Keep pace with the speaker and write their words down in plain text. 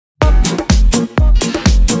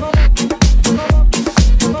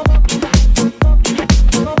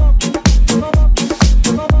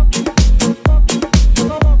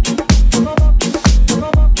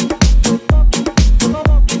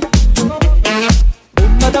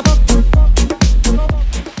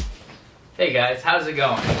Hey guys, how's it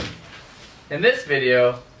going? In this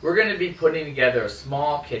video, we're going to be putting together a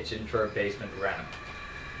small kitchen for a basement reno.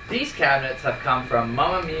 These cabinets have come from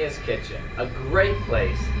Mamma Mia's Kitchen, a great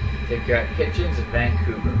place to get kitchens in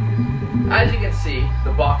Vancouver. As you can see,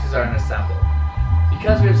 the boxes aren't assembled.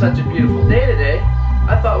 Because we have such a beautiful day today,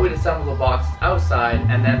 I thought we'd assemble the boxes outside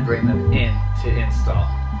and then bring them in to install.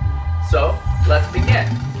 So, let's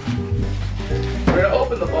begin. We're going to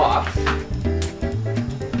open the box,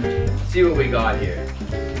 see what we got here.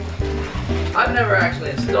 I've never actually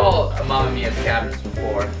installed a Mamma Mia's cabinets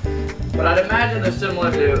before, but I'd imagine they're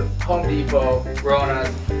similar to Home Depot,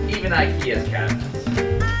 Rona's, even IKEA's cabinets.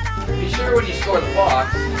 Be sure when you score the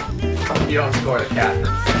box, you don't score the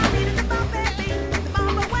cabinets.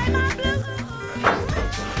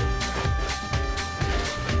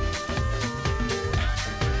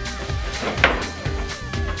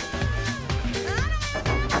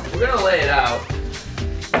 We're going to lay it out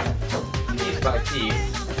piece by piece.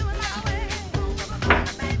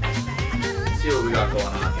 See what we got going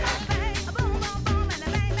on here.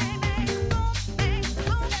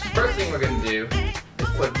 First thing we're going to do is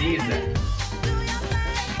put these in.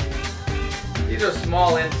 These are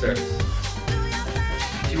small inserts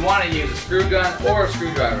that you want to use a screw gun or a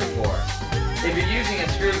screwdriver for. If you're using a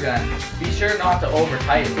screw gun, be sure not to over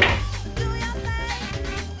tighten it.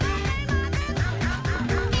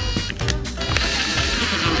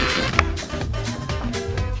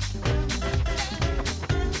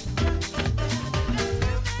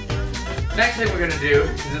 Next thing we're going to do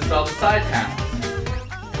is install the side panels.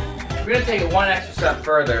 We're going to take it one extra step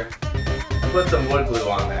further and put some wood glue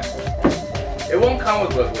on there. It won't come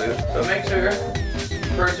with wood glue, so make sure you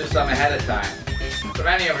purchase some ahead of time from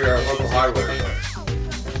any of your local hardware stores.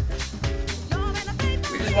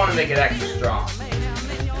 We just want to make it extra strong.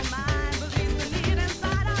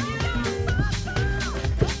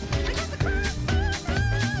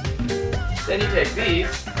 Then you take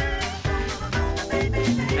these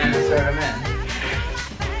and insert them in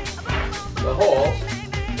the holes.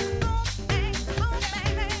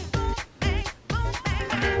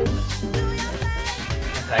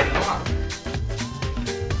 And tighten them up.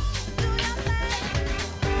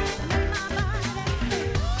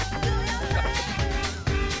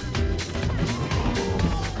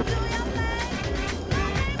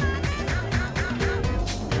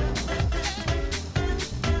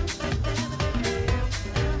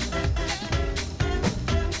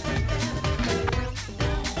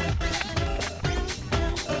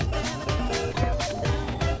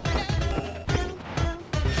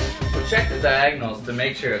 Check the diagonals to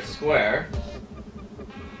make sure it's square.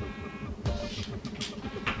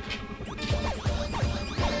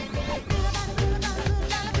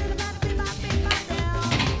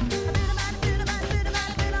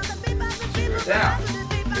 Screw it down.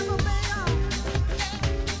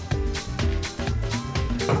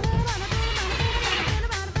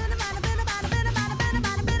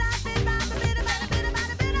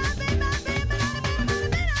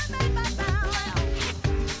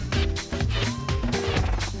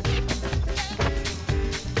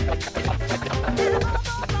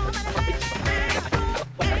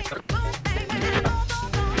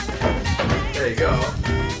 There you go.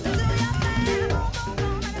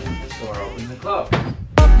 Door opens and closes.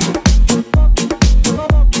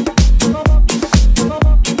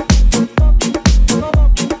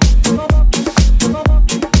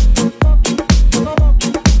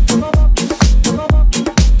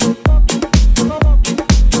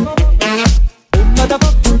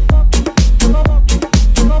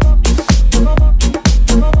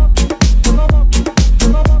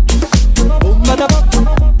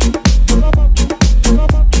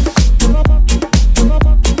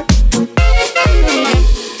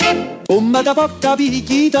 Come da poca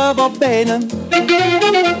picchita va bene,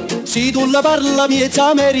 se tu la parla miezza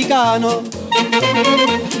americano,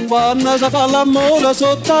 quando si fa l'amore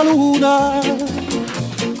sotto la luna,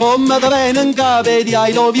 come da bene in capo di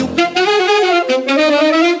I love you,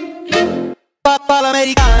 papà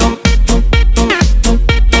l'americano.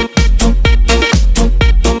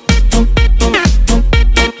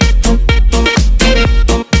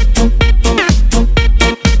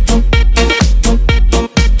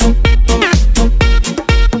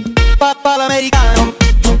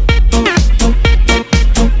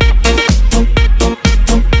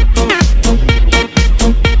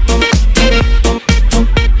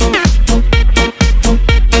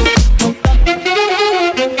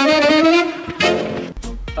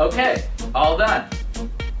 Okay, all done.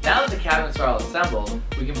 Now that the cabinets are all assembled,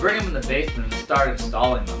 we can bring them in the basement and start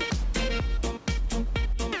installing them.